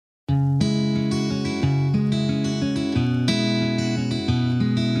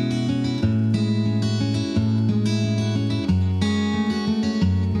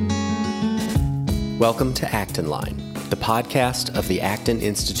Welcome to Acton Line, the podcast of the Acton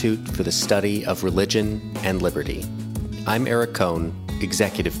Institute for the Study of Religion and Liberty. I'm Eric Cohn,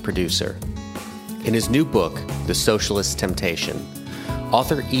 executive producer. In his new book, The Socialist Temptation,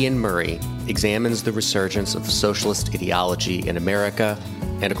 author Iain Murray examines the resurgence of socialist ideology in America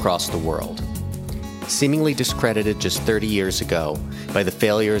and across the world. Seemingly discredited just 30 years ago by the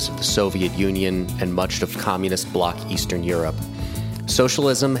failures of the Soviet Union and much of communist bloc Eastern Europe,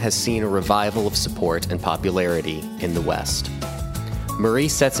 socialism has seen a revival of support and popularity in the West. Murray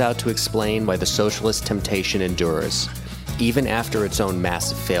sets out to explain why the socialist temptation endures, even after its own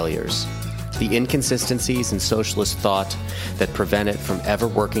massive failures, the inconsistencies in socialist thought that prevent it from ever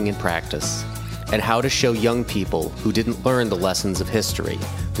working in practice, and how to show young people who didn't learn the lessons of history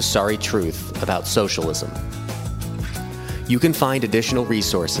the sorry truth about socialism. You can find additional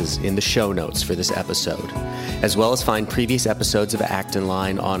resources in the show notes for this episode, as well as find previous episodes of Acton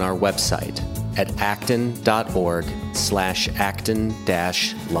Line on our website at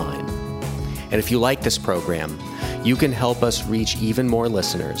acton.org/acton-line. And if you like this program, you can help us reach even more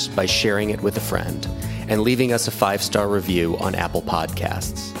listeners by sharing it with a friend and leaving us a 5-star review on Apple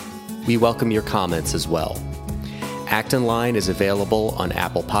Podcasts. We welcome your comments as well. Acton Line is available on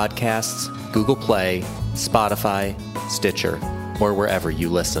Apple Podcasts, Google Play, Spotify, Stitcher, or wherever you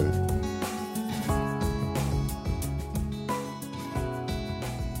listen.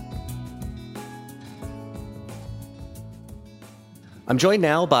 I'm joined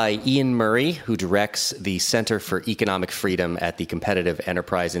now by Iain Murray, who directs the Center for Economic Freedom at the Competitive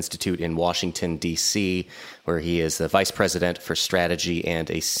Enterprise Institute in Washington, D.C., where he is the Vice President for Strategy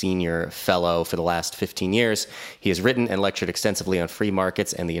and a Senior Fellow for the last 15 years. He has written and lectured extensively on free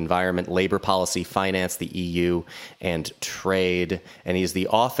markets and the environment, labor policy, finance, the EU, and trade. And he is the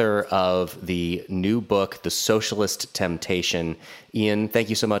author of the new book, The Socialist Temptation. Iain, thank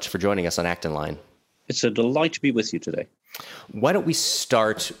you so much for joining us on Acton Line. It's a delight to be with you today. Why don't we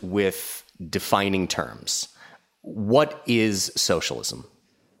start with defining terms? What is socialism?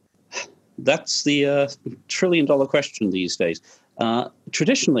 That's the trillion-dollar question these days.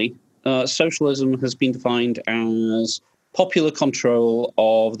 Traditionally, socialism has been defined as popular control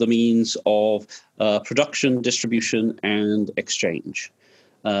of the means of production, distribution, and exchange.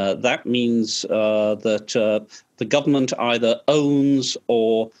 That means that the government either owns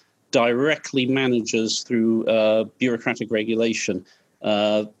or directly manages through bureaucratic regulation,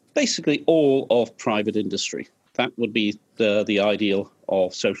 basically all of private industry. That would be the ideal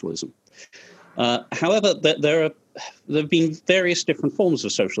of socialism. However, there have been various different forms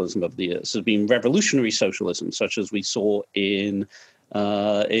of socialism over the years. There's been revolutionary socialism, such as we saw in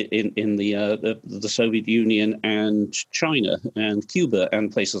the Soviet Union and China and Cuba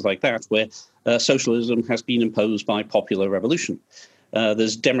and places like that, where socialism has been imposed by popular revolution.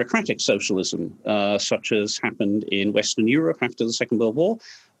 There's democratic socialism, such as happened in Western Europe after the Second World War,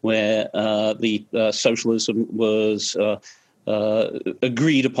 where the socialism was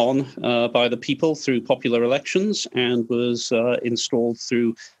agreed upon by the people through popular elections and was installed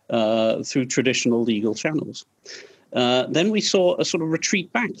through traditional legal channels. Then we saw a sort of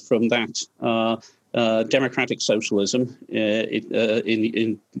retreat back from that democratic socialism,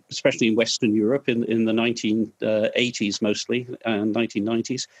 especially in Western Europe in the 1980s mostly and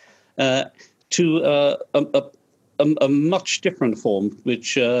 1990s, to a much different form,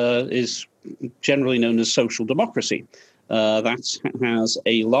 which is generally known as social democracy. That has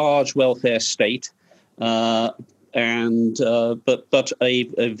a large welfare state, but a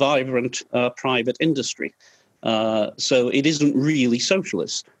vibrant private industry. So it isn't really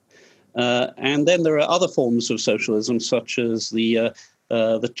socialist. And then there are other forms of socialism, such as the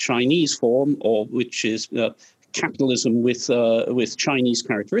Chinese form, or which is capitalism with Chinese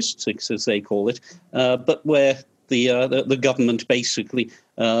characteristics, as they call it, but where the government basically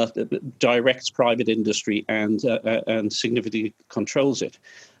directs private industry and significantly controls it.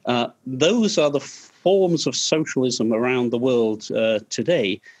 Those are the forms of socialism around the world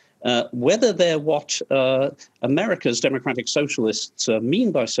today. Whether they're what America's democratic socialists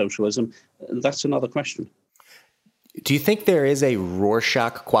mean by socialism, that's another question. Do you think there is a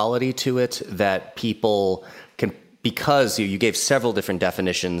Rorschach quality to it that people can, because you gave several different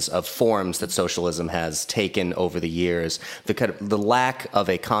definitions of forms that socialism has taken over the years, the lack of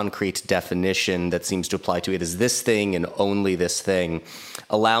a concrete definition that seems to apply to it as this thing and only this thing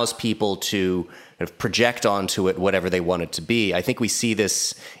allows people to project onto it whatever they want it to be? I think we see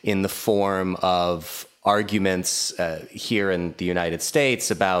this in the form of arguments here in the United States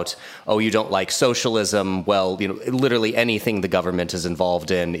about, oh, you don't like socialism. Well, literally anything the government is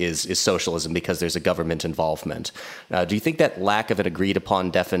involved in is socialism because there's a government involvement. Do you think that lack of an agreed upon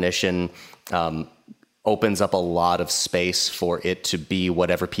definition opens up a lot of space for it to be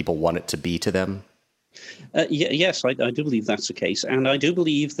whatever people want it to be to them? Yes, I do believe that's the case. And I do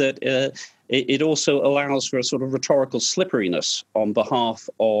believe that it also allows for a sort of rhetorical slipperiness on behalf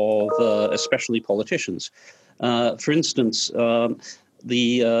of especially politicians. For instance,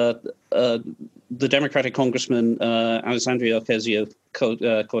 the Democratic Congressman Alexandria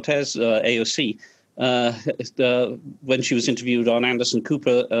Ocasio-Cortez, AOC, when she was interviewed on Anderson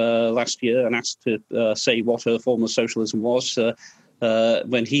Cooper last year and asked to say what her form of socialism was,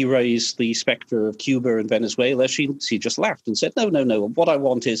 when he raised the specter of Cuba and Venezuela, she just laughed and said, no. What I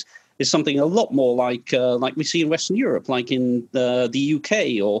want is something a lot more like we see in Western Europe, like in the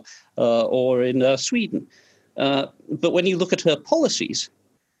UK or in Sweden. But when you look at her policies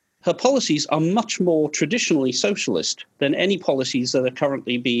are much more traditionally socialist than any policies that are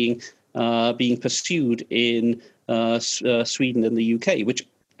currently being pursued in Sweden and the UK, which,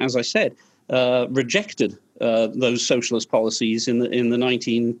 as I said, rejected those socialist policies in the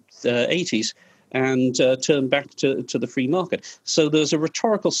 1980s and turned back to the free market. So there's a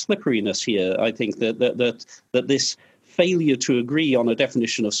rhetorical slipperiness here, I think, that this failure to agree on a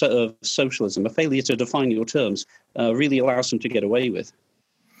definition of socialism, a failure to define your terms, really allows them to get away with.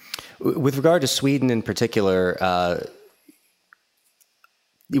 With regard to Sweden in particular,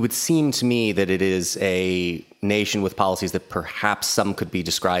 it would seem to me that it is a nation with policies that perhaps some could be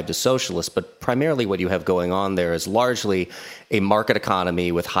described as socialist, but primarily what you have going on there is largely a market economy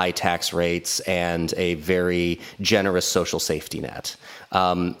with high tax rates and a very generous social safety net.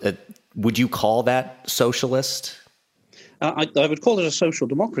 Would you call that socialist? I would call it a social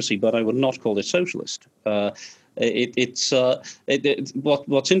democracy, but I would not call it socialist. What's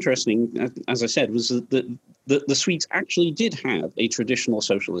interesting, as I said, was that the Swedes actually did have a traditional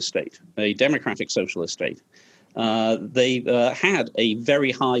socialist state, a democratic socialist state. They had a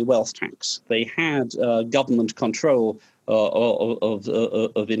very high wealth tax. They had government control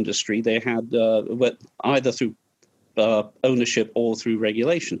of industry. They had either through ownership or through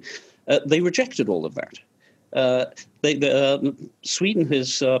regulation. They rejected all of that. Sweden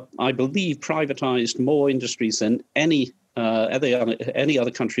has, I believe, privatized more industries than any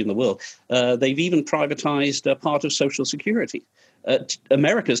other country in the world. They've even privatized part of Social Security.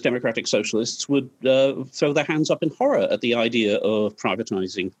 America's democratic socialists would throw their hands up in horror at the idea of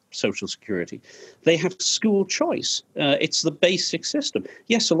privatizing Social Security. They have school choice. It's the basic system.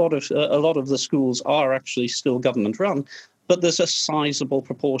 Yes, a lot of the schools are actually still government run, but there's a sizable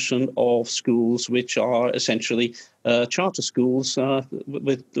proportion of schools which are essentially charter schools that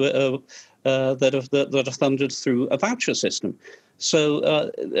are funded through a voucher system. So,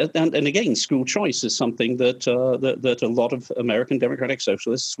 and again, school choice is something that a lot of American democratic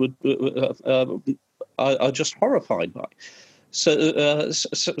socialists are just horrified by. So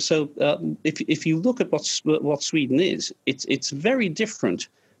if you look at what Sweden is, it's very different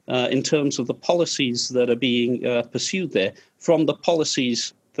in terms of the policies that are being pursued there from the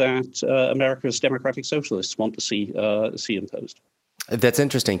policies that America's democratic socialists want to see imposed. That's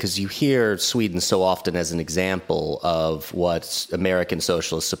interesting because you hear Sweden so often as an example of what American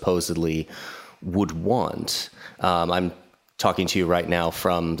socialists supposedly would want. I'm talking to you right now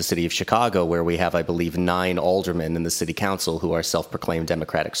from the city of Chicago, where we have, I believe, 9 aldermen in the city council who are self-proclaimed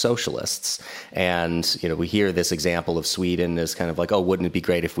democratic socialists. And, we hear this example of Sweden as kind of like, oh, wouldn't it be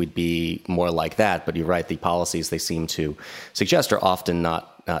great if we'd be more like that? But you're right, the policies they seem to suggest are often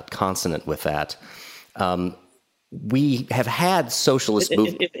not consonant with that. We have had socialist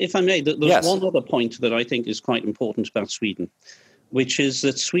movements. If I may, there's yes. One other point that I think is quite important about Sweden, which is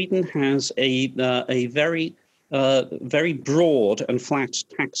that Sweden has a very broad and flat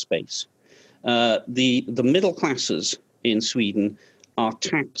tax base. The middle classes in Sweden are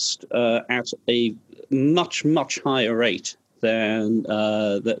taxed at a much higher rate than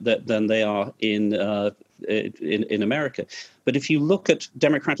they are in America. But if you look at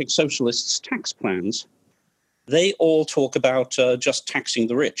democratic socialists' tax plans, they all talk about just taxing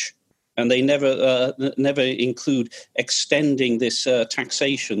the rich. And they never include extending this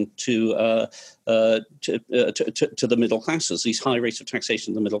taxation to the middle classes, these high rates of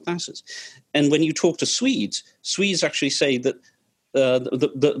taxation to the middle classes. And when you talk to Swedes actually say that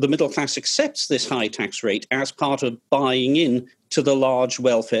the middle class accepts this high tax rate as part of buying in to the large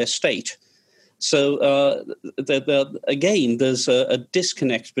welfare state. So again, there's a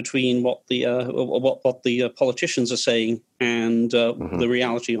disconnect between what the politicians are saying and the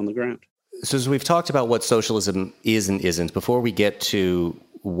reality on the ground. So as we've talked about what socialism is and isn't, before we get to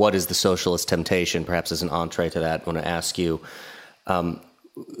what is the socialist temptation, perhaps as an entree to that, I want to ask you,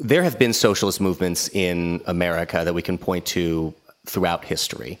 there have been socialist movements in America that we can point to throughout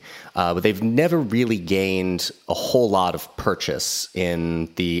history, but they've never really gained a whole lot of purchase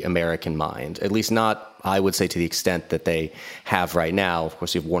in the American mind, at least not, I would say, to the extent that they have right now. Of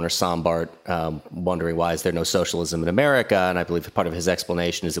course, you have Warner Sombart wondering why is there no socialism in America, and I believe part of his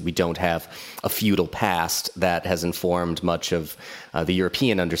explanation is that we don't have a feudal past that has informed much of the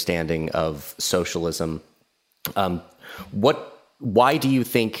European understanding of socialism. Why do you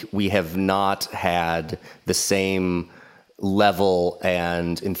think we have not had the same level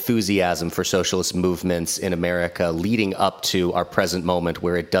and enthusiasm for socialist movements in America leading up to our present moment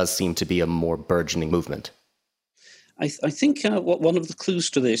where it does seem to be a more burgeoning movement? I think one of the clues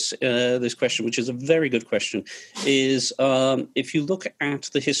to this question, which is a very good question, is if you look at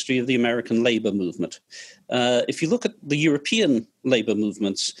the history of the American labor movement. If you look at the European labor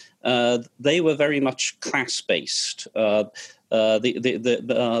movements, they were very much class-based. They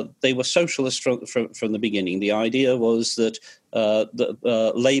were socialist from the beginning. The idea was that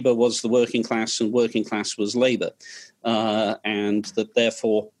labor was the working class and working class was labor, and that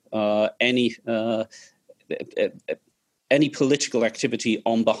therefore any political activity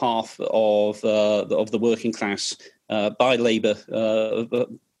on behalf of the working class by labor,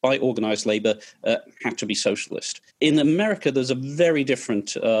 by organized labor, had to be socialist. In America, there's a very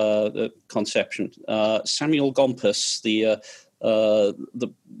different conception. Samuel Gompers, the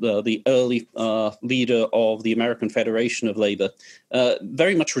early leader of the American Federation of Labor,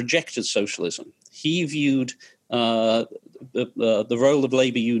 very much rejected socialism. He viewed the role of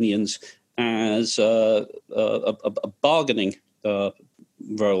labor unions as a bargaining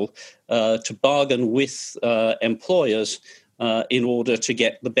role to bargain with employers in order to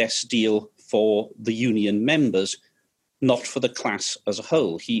get the best deal for the union members, not for the class as a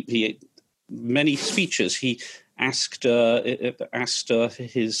whole. He many speeches he asked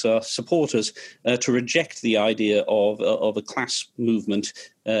his supporters to reject the idea of a class movement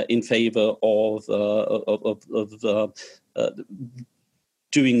in favor of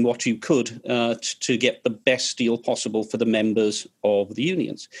doing what you could to get the best deal possible for the members of the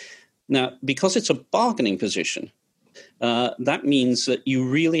unions. Now, because it's a bargaining position, that means that you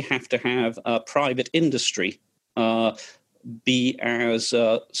really have to have a private industry be as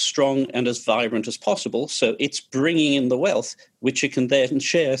strong and as vibrant as possible. So it's bringing in the wealth, which it can then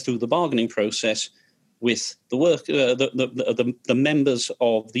share through the bargaining process with the members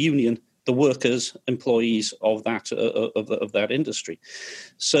of the union, the workers, employees of that industry.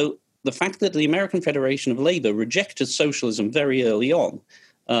 So the fact that the American Federation of Labor rejected socialism very early on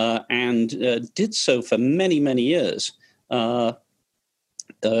and did so for many, many years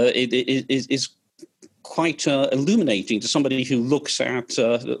is quite illuminating to somebody who looks at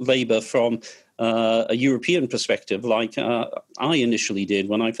labor from a European perspective, like I initially did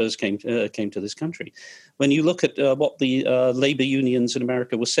when I first came to this country. When you look at what the labor unions in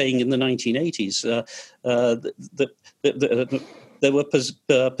America were saying in the 1980s, there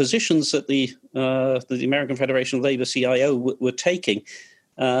were positions that the American Federation of Labor (CIO) were taking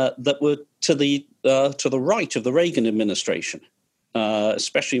that were to the right of the Reagan administration,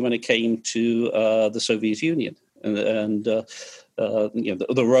 especially when it came to the Soviet Union and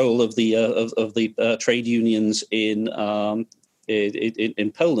the role of the trade unions in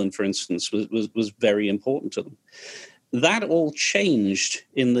Poland, for instance, was very important to them. That all changed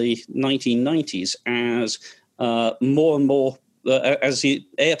in the 1990s as more and more as the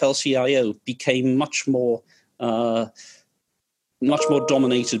AFL-CIO became much more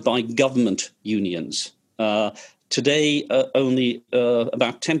dominated by government unions. Today, only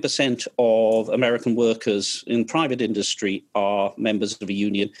about 10% of American workers in private industry are members of a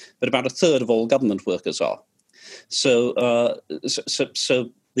union, but about a third of all government workers are. So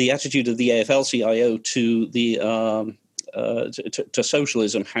the attitude of the AFL-CIO to to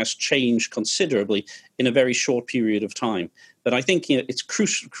socialism has changed considerably in a very short period of time. But I think it's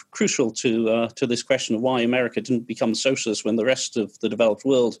crucial to this question of why America didn't become socialist when the rest of the developed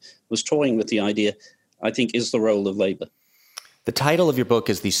world was toying with the idea, I think, is the role of labor. The title of your book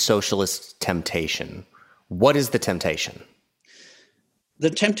is The Socialist Temptation. What is the temptation? The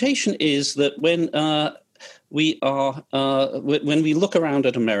temptation is that when we look around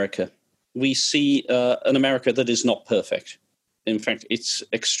at America, we see an America that is not perfect. In fact, it's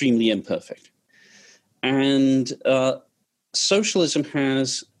extremely imperfect. And socialism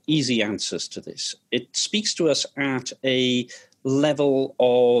has easy answers to this. It speaks to us at a level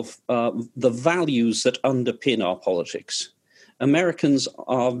of the values that underpin our politics. Americans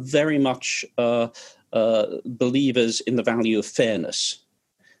are very much believers in the value of fairness.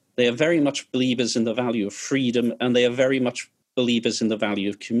 They are very much believers in the value of freedom, and they are very much believers in the value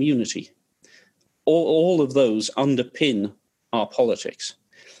of community. All of those underpin our politics.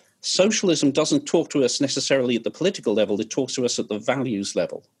 Socialism doesn't talk to us necessarily at the political level, it talks to us at the values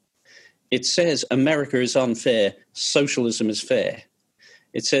level. It says America is unfair, socialism is fair.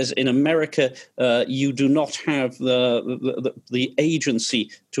 It says in America, you do not have the agency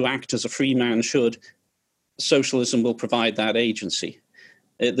to act as a free man should. Socialism will provide that agency.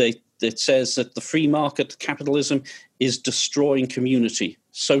 It says that the free market capitalism is destroying community.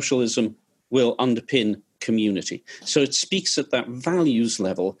 Socialism will underpin community. So it speaks at that values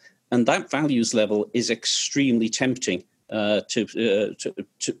level, and that values level is extremely tempting to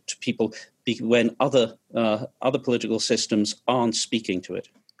people when other political systems aren't speaking to it.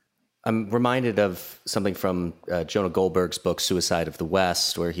 I'm reminded of something from Jonah Goldberg's book, Suicide of the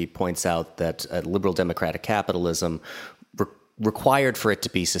West, where he points out that liberal democratic capitalism required for it to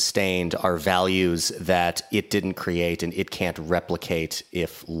be sustained are values that it didn't create and it can't replicate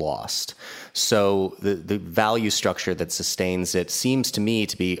if lost. So the value structure that sustains it seems to me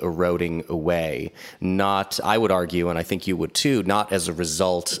to be eroding away. Not, I would argue, and I think you would too, not as a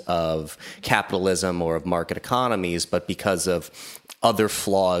result of capitalism or of market economies, but because of other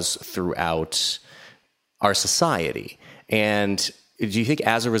flaws throughout our society. And do you think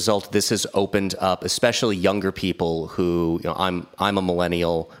as a result this has opened up, especially younger people who, I'm a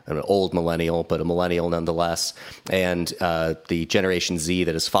millennial, an old millennial, but a millennial nonetheless, and the Generation Z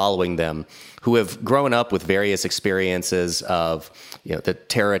that is following them, who have grown up with various experiences of the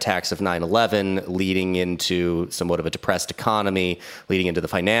terror attacks of 9/11, leading into somewhat of a depressed economy, leading into the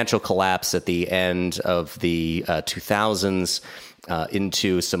financial collapse at the end of the 2000s,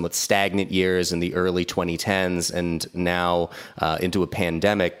 into somewhat stagnant years in the early 2010s, and now into a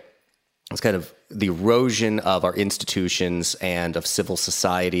pandemic. It's kind of the erosion of our institutions and of civil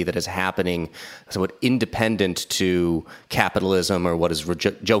society that is happening somewhat independent to capitalism, or what is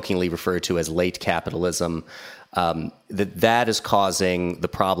jokingly referred to as late capitalism. That is causing the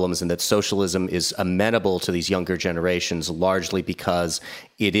problems, and that socialism is amenable to these younger generations largely because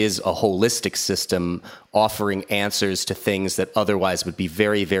it is a holistic system offering answers to things that otherwise would be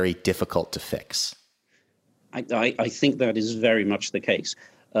very, very difficult to fix. I think that is very much the case.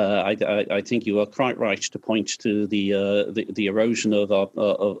 I think you are quite right to point to the erosion of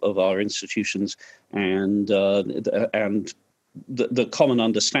our institutions and the common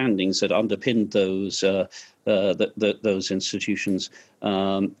understandings that underpin those institutions.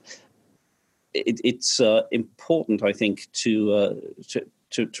 It's important, I think, to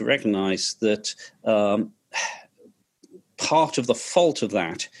recognise that part of the fault of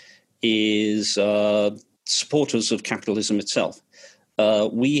that is supporters of capitalism itself.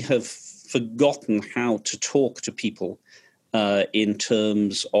 We have forgotten how to talk to people in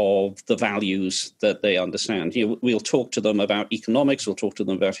terms of the values that they understand. We'll talk to them about economics, we'll talk to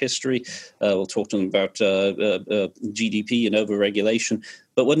them about history, we'll talk to them about GDP and overregulation,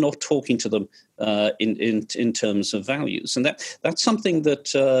 but we're not talking to them in terms of values. And that's something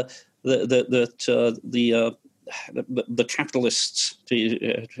that the capitalists,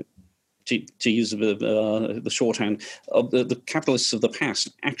 to use the shorthand, of the capitalists of the past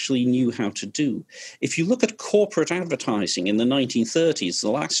actually knew how to do. If you look at corporate advertising in the 1930s, the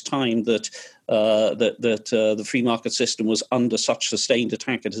last time that the free market system was under such sustained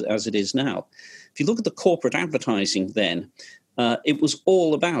attack as it is now, if you look at the corporate advertising then, it was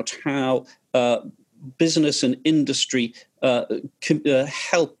all about how business and industry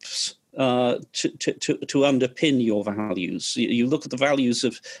helps to underpin your values. You look at the values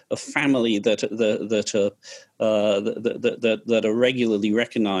of family that are regularly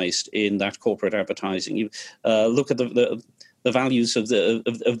recognized in that corporate advertising. You look at the values of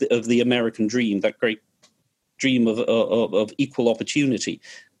the American dream, that great dream of equal opportunity.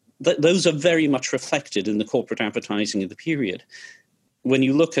 Those are very much reflected in the corporate advertising of the period. When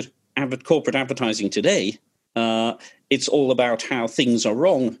you look at corporate advertising today, it's all about how things are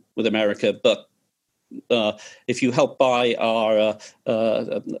wrong with America, but if you help buy our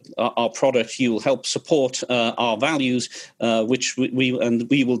product, you'll help support our values, which we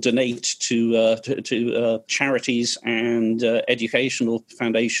will donate to charities and educational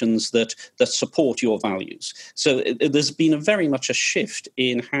foundations that support your values. So there's been very much a shift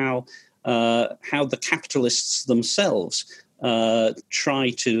in how the capitalists themselves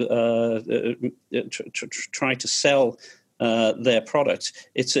try to sell their products.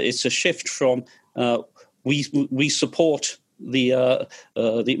 It's a shift from we support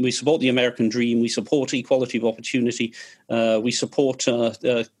we support the American dream. We support equality of opportunity. We support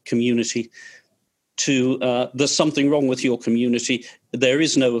community. There's something wrong with your community. There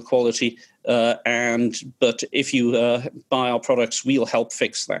is no equality, but if you buy our products, we'll help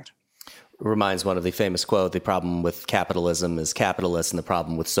fix that. Reminds one of the famous quote: "The problem with capitalism is capitalists, and the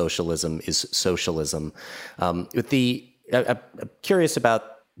problem with socialism is socialism." I'm curious about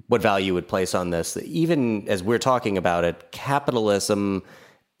what value you would place on this. Even as we're talking about it, capitalism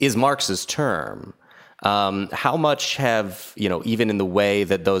is Marx's term. How much have, even in the way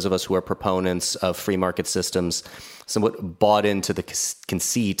that those of us who are proponents of free market systems somewhat bought into the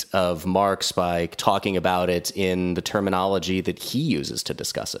conceit of Marx by talking about it in the terminology that he uses to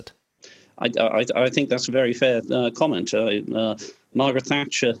discuss it? I think that's a very fair comment. Margaret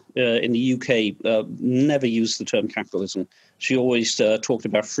Thatcher in the UK never used the term capitalism. She always talked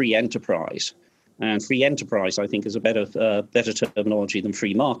about free enterprise. And free enterprise, I think, is a better terminology than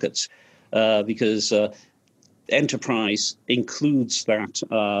free markets. Because enterprise includes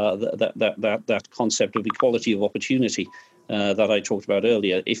that concept of equality of opportunity that I talked about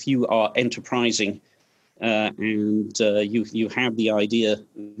earlier. If you are enterprising and you have the idea,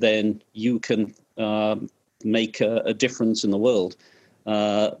 then you can make a difference in the world.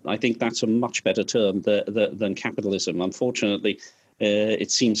 I think that's a much better term than capitalism. Unfortunately,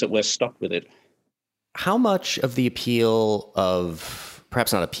 it seems that we're stuck with it. How much of the appeal of,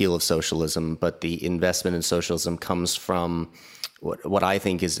 perhaps not appeal of socialism, but the investment in socialism comes from what I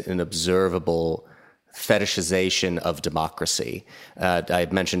think is an observable fetishization of democracy? I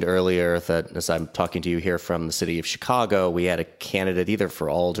had mentioned earlier that as I'm talking to you here from the city of Chicago, we had a candidate either for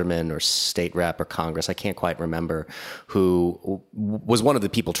alderman or state rep or Congress, I can't quite remember, who was one of the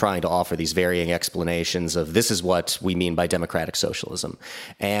people trying to offer these varying explanations of this is what we mean by democratic socialism.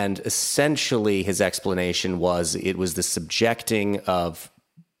 And essentially his explanation was it was the subjecting of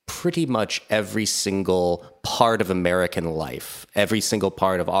pretty much every single part of American life, every single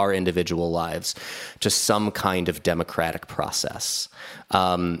part of our individual lives, to some kind of democratic process.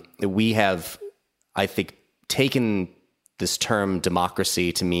 We have, I think, taken this term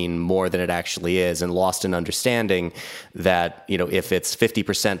democracy to mean more than it actually is, and lost an understanding that, if it's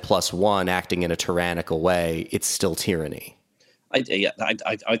 50% plus one acting in a tyrannical way, it's still tyranny. I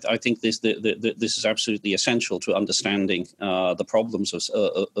think this is absolutely essential to understanding the problems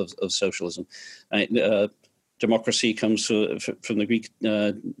of socialism. Democracy comes from the Greek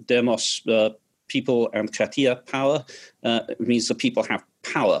demos, people, and kratia, power. It means the people have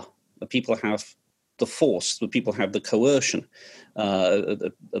power. The people have the force. The people have the coercion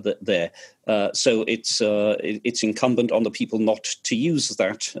there. So it's incumbent on the people not to use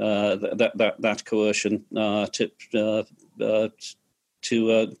that coercion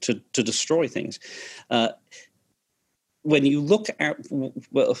to destroy things. When you look at,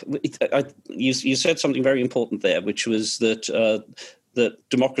 you said something very important there, which was that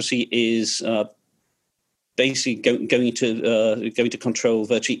democracy is basically going to control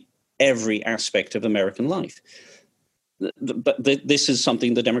virtually every aspect of American life. But this is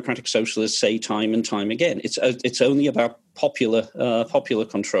something the democratic socialists say time and time again. It's only about popular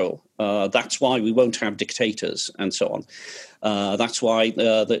control. That's why we won't have dictators and so on. That's why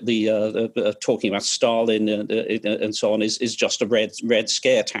the talking about Stalin and so on is just a red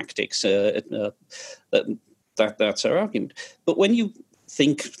scare tactics. That's our argument. But when you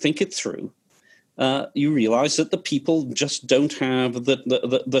think it through, you realize that the people just don't have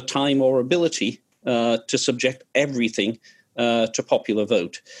the time or ability to subject everything to popular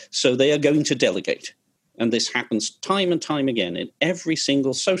vote. So they are going to delegate. And this happens time and time again in every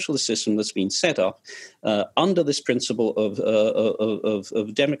single socialist system that's been set up under this principle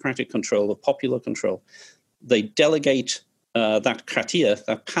of democratic control, of popular control. They delegate that kratia,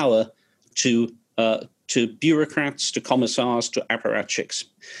 that power, to bureaucrats, to commissars, to apparatchiks.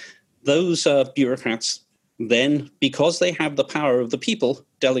 Those bureaucrats then, because they have the power of the people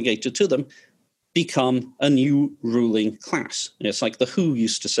delegated to them, become a new ruling class. It's like the Who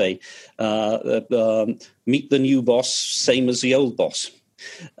used to say, meet the new boss, same as the old boss.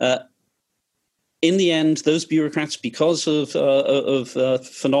 In the end, those bureaucrats, because of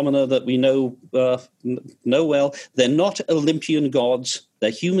phenomena that we know well, they're not Olympian gods. They're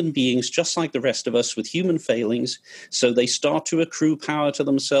human beings, just like the rest of us, with human failings. So they start to accrue power to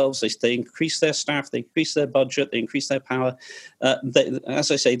themselves. They increase their staff. They increase their budget. They increase their power.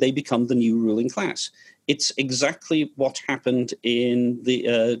 As I say, they become the new ruling class. It's exactly what happened in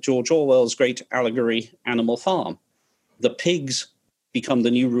the George Orwell's great allegory, Animal Farm. The pigs become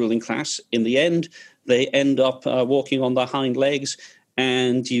the new ruling class. In the end, they end up walking on their hind legs,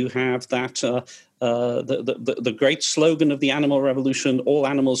 and you have that the great slogan of the animal revolution: "All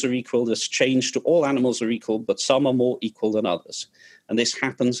animals are equal." This changed to "All animals are equal, but some are more equal than others." And this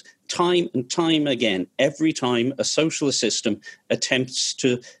happens time and time again. Every time a socialist system attempts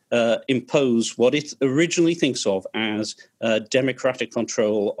to impose what it originally thinks of as democratic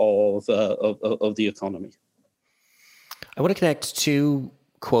control of the economy. I want to connect two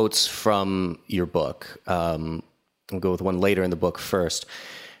quotes from your book. We'll go with one later in the book first.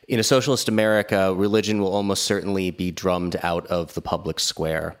 In a socialist America, religion will almost certainly be drummed out of the public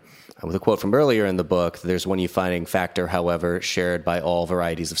square. With a quote from earlier in the book, there's one unifying factor, however, shared by all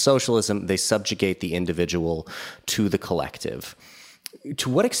varieties of socialism: they subjugate the individual to the collective. To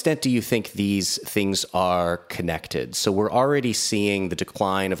what extent do you think these things are connected? So we're already seeing the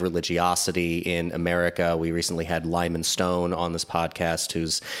decline of religiosity in America. We recently had Lyman Stone on this podcast,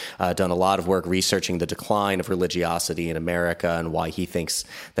 who's done a lot of work researching the decline of religiosity in America and why he thinks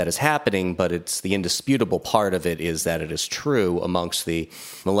that is happening. But it's the indisputable part of it is that it is true amongst the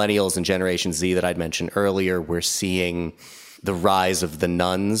millennials and Generation Z that I'd mentioned earlier. We're seeing the rise of the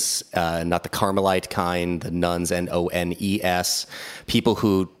nuns, not the Carmelite kind, the nuns, N-O-N-E-S, people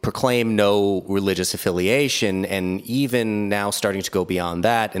who proclaim no religious affiliation, and even now starting to go beyond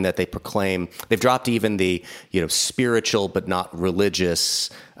that, in that they proclaim, they've dropped even the spiritual but not religious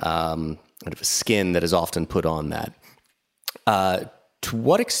kind of skin that is often put on that. To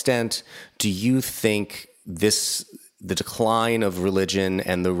what extent do you think the decline of religion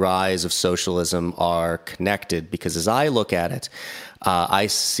and the rise of socialism are connected? Because as I look at it, I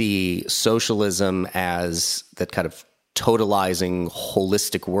see socialism as that kind of totalizing,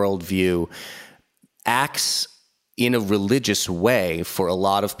 holistic worldview acts in a religious way for a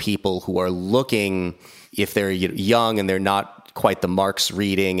lot of people who are looking, if they're young and they're not quite the Marx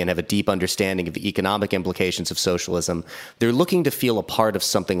reading and have a deep understanding of the economic implications of socialism, they're looking to feel a part of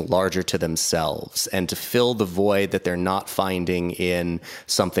something larger to themselves and to fill the void that they're not finding in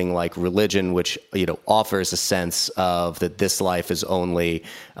something like religion, which offers a sense of that this life is only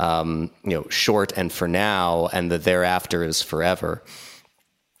short and for now, and that thereafter is forever.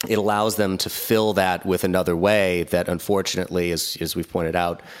 It allows them to fill that with another way that, unfortunately, as we've pointed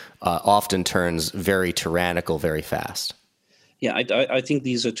out, often turns very tyrannical very fast. Yeah, I think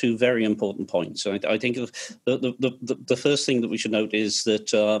these are two very important points. I think the first thing that we should note is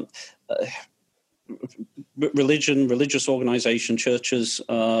that religion, religious organization, churches,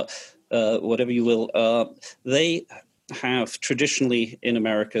 whatever you will, they have traditionally in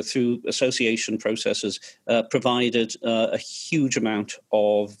America, through association processes, provided a huge amount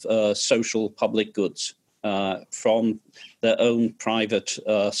of social public goods from their own private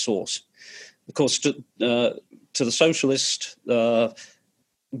source. Of course, to the socialist,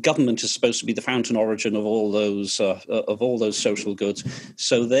 government is supposed to be the fountain origin of all those social goods.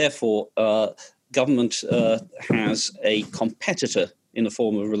 So therefore, government has a competitor in the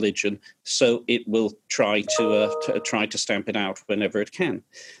form of religion, so it will try to stamp it out whenever it can.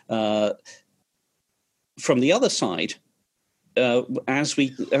 From the other side, as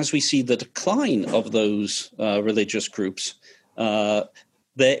we see the decline of those religious groups,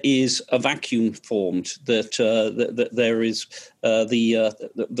 there is a vacuum formed that there is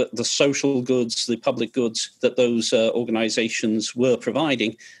the social goods, the public goods that those organizations were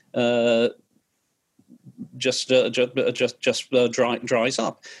providing just dries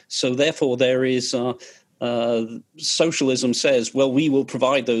up. So therefore, there is socialism says, well, we will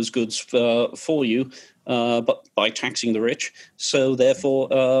provide those goods for you, but by taxing the rich. So therefore,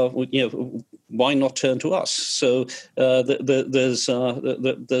 why not turn to us? So there's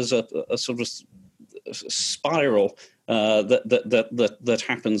a sort of spiral that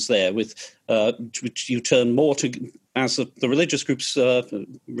happens there, with which you turn more to, as the religious groups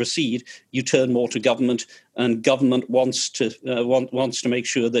recede, you turn more to government, and government wants to make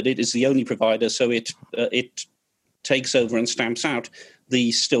sure that it is the only provider, so it takes over and stamps out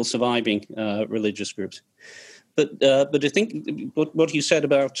the still surviving religious groups. But I think what you said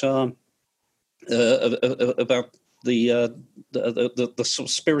about the sort of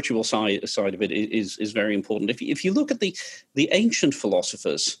spiritual side of it is very important. If you look at the ancient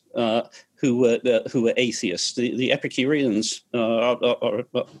philosophers who were atheists, the Epicureans are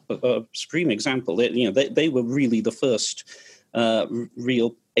a supreme example. They were really the first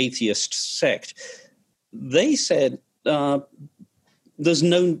real atheist sect. They said, "There's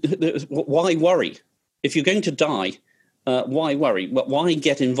no why worry if you're going to die? Why worry? Why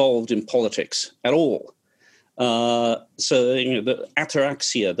get involved in politics at all?" So the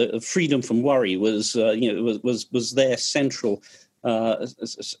ataraxia, the freedom from worry, was their central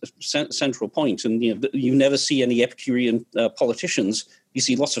central point. And you never see any Epicurean politicians. You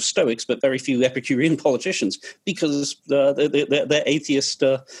see lots of Stoics, but very few Epicurean politicians, because their atheist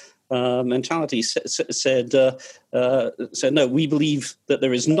mentality said, no, we believe that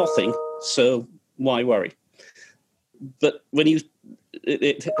there is nothing, so why worry? But when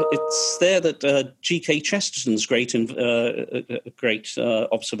it's there that G.K. Chesterton's great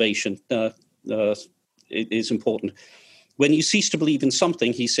observation is important. When you cease to believe in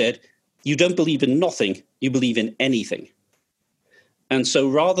something, he said, you don't believe in nothing, you believe in anything. And so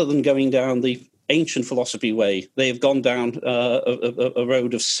rather than going down the ancient philosophy way, they have gone down a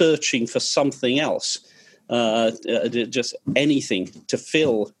road of searching for something else, just anything to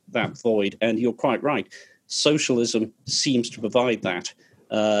fill that void. And you're quite right. Socialism seems to provide that.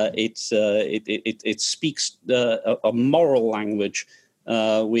 It speaks a moral language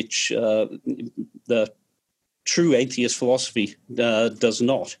which the true atheist philosophy does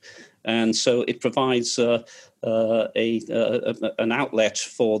not, and so it provides an outlet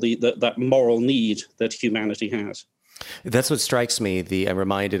for that moral need that humanity has. That's what strikes me. I'm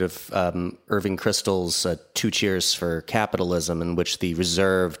reminded of Irving Kristol's Two Cheers for Capitalism, in which the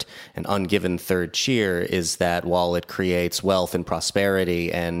reserved and ungiven third cheer is that while it creates wealth and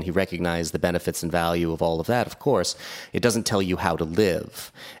prosperity, and he recognized the benefits and value of all of that, of course, it doesn't tell you how to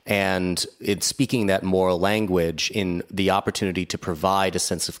live. And it's speaking that moral language in the opportunity to provide a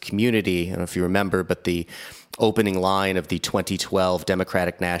sense of community. I don't know if you remember, but the opening line of the 2012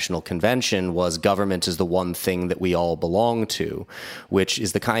 Democratic National Convention was government is the one thing that we all belong to, which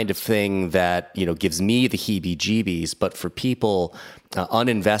is the kind of thing that, gives me the heebie-jeebies. But for people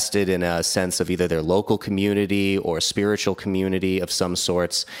uninvested in a sense of either their local community or spiritual community of some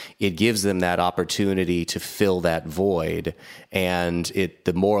sorts, it gives them that opportunity to fill that void. And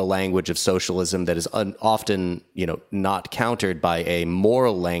the moral language of socialism that is often, not countered by a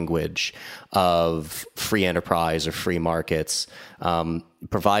moral language of free enterprise or free markets,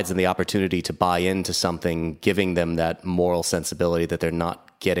 provides them the opportunity to buy into something, giving them that moral sensibility that they're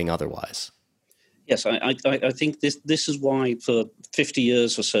not getting otherwise. Yes, I think this is why for 50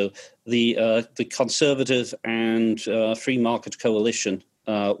 years or so the conservative and free market coalition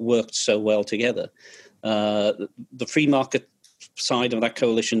worked so well together. The free market side of that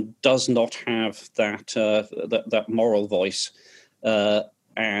coalition does not have that moral voice,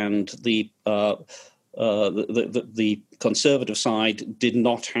 and the conservative side did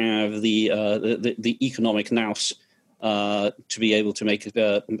not have the economic nous to be able to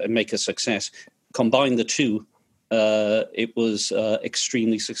make a success. Combine the two, it was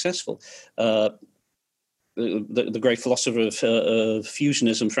extremely successful. The great philosopher of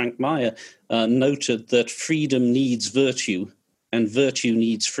fusionism, Frank Meyer, noted that freedom needs virtue and virtue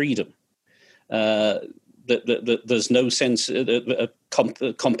needs freedom. There's no sense,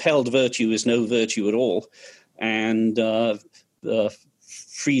 compelled virtue is no virtue at all. And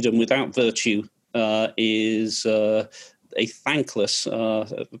freedom without virtue is a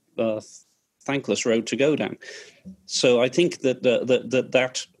thankless road to go down. So I think that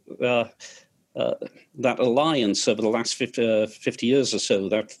that alliance over the last 50 years or so,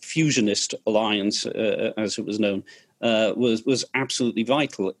 that fusionist alliance, as it was known, was absolutely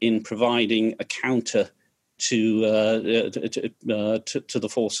vital in providing a counter to the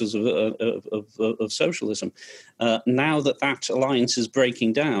forces of socialism. Now that alliance is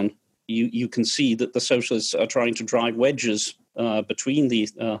breaking down, you can see that the socialists are trying to drive wedges between the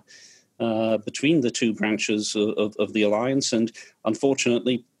two branches of the alliance, and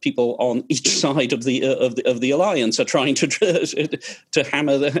unfortunately, people on each side of the alliance are trying to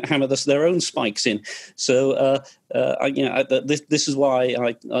hammer their own spikes in. So, this is why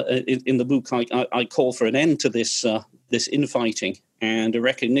in the book I call for an end to this infighting and a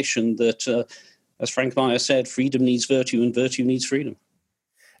recognition that, as Frank Meyer said, freedom needs virtue and virtue needs freedom.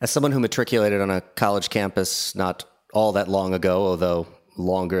 As someone who matriculated on a college campus not all that long ago, although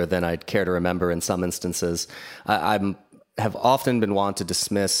longer than I'd care to remember in some instances, I have often been wont to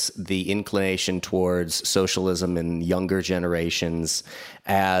dismiss the inclination towards socialism in younger generations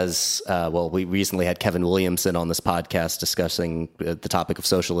as, we recently had Kevin Williamson on this podcast discussing the topic of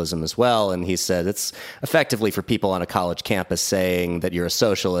socialism as well, and he said it's effectively for people on a college campus saying that you're a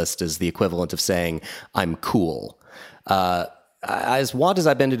socialist is the equivalent of saying, I'm cool. As want as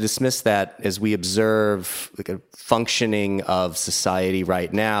I've been to dismiss that, as we observe a functioning of society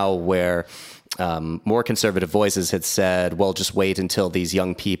right now where more conservative voices had said, well, just wait until these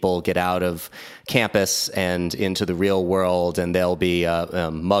young people get out of campus and into the real world and they'll be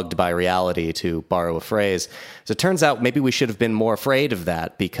mugged by reality, to borrow a phrase. So it turns out maybe we should have been more afraid of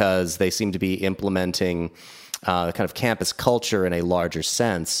that, because they seem to be implementing kind of campus culture in a larger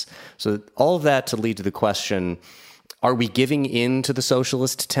sense. So all of that to lead to the question, are we giving in to the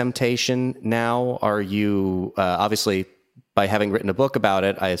socialist temptation now? Are you, obviously, by having written a book about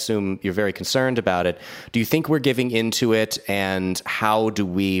it, I assume you're very concerned about it. Do you think we're giving into it, and how do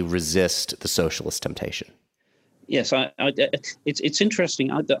we resist the socialist temptation? Yes, it's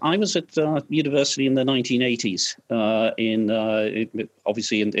interesting. I was at university in the 1980s,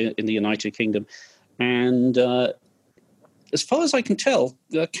 obviously in the United Kingdom, and as far as I can tell,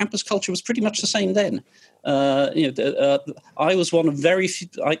 campus culture was pretty much the same then. I was one of very few.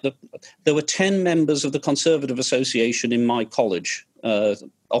 There were 10 members of the Conservative Association in my college.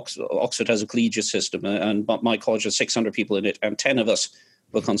 Oxford has a collegiate system, and my college has 600 people in it, and 10 of us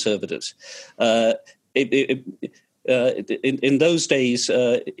were conservatives. In those days,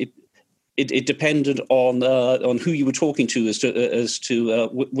 it depended on who you were talking to as to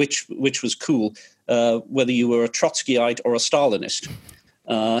which was cool, whether you were a Trotskyite or a Stalinist.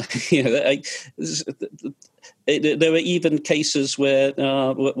 There were even cases where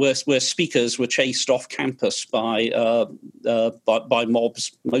speakers were chased off campus by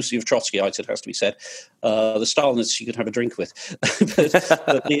mobs, mostly of Trotskyites, it has to be said. The Stalinists you could have a drink with,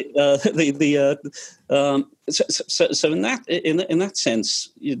 so in that sense,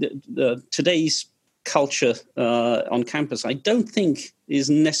 today's culture on campus, I don't think is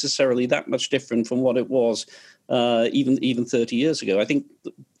necessarily that much different from what it was even 30 years ago. I think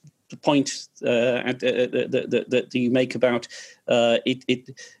the point that you make about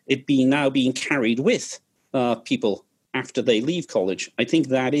it being carried with people after they leave college, I think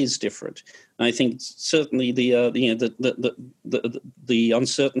that is different. I think certainly the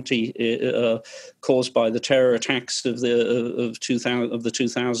uncertainty caused by the terror attacks of the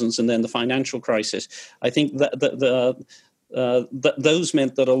 2000s and then the financial crisis, I think that those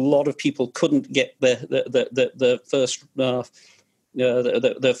meant that a lot of people couldn't get their first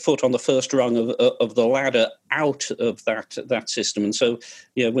their foot on the first rung of the ladder out of that system, and so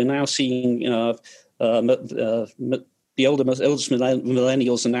we're now seeing the oldest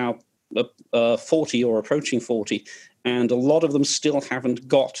millennials are now 40 or approaching 40, and a lot of them still haven't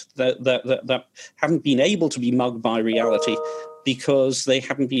got that haven't been able to be mugged by reality because they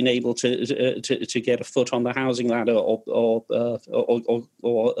haven't been able to get a foot on the housing ladder or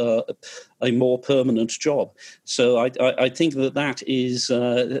a more permanent job. So I think that is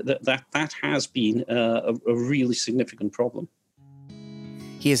that has been a really significant problem.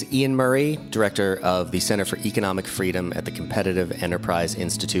 He is Iain Murray, director of the Center for Economic Freedom at the Competitive Enterprise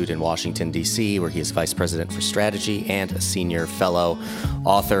Institute in Washington, D.C., where he is vice president for strategy and a senior fellow,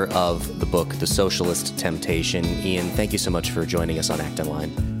 author of the book, The Socialist Temptation. Iain, thank you so much for joining us on Acton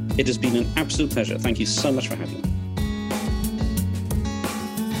Line. It has been an absolute pleasure. Thank you so much for having me.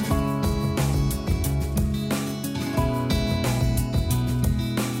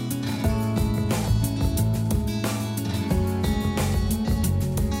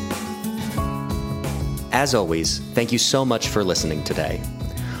 As always, thank you so much for listening today.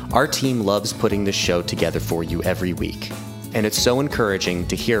 Our team loves putting this show together for you every week, and it's so encouraging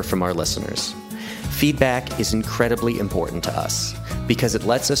to hear from our listeners. Feedback is incredibly important to us because it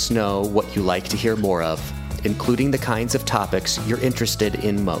lets us know what you like to hear more of, including the kinds of topics you're interested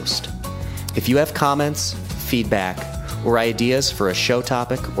in most. If you have comments, feedback, or ideas for a show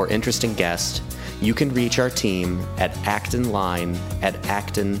topic or interesting guest, you can reach our team at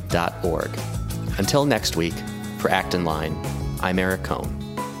actonline@acton.org. Until next week, for Acton Line, I'm Eric Cohn.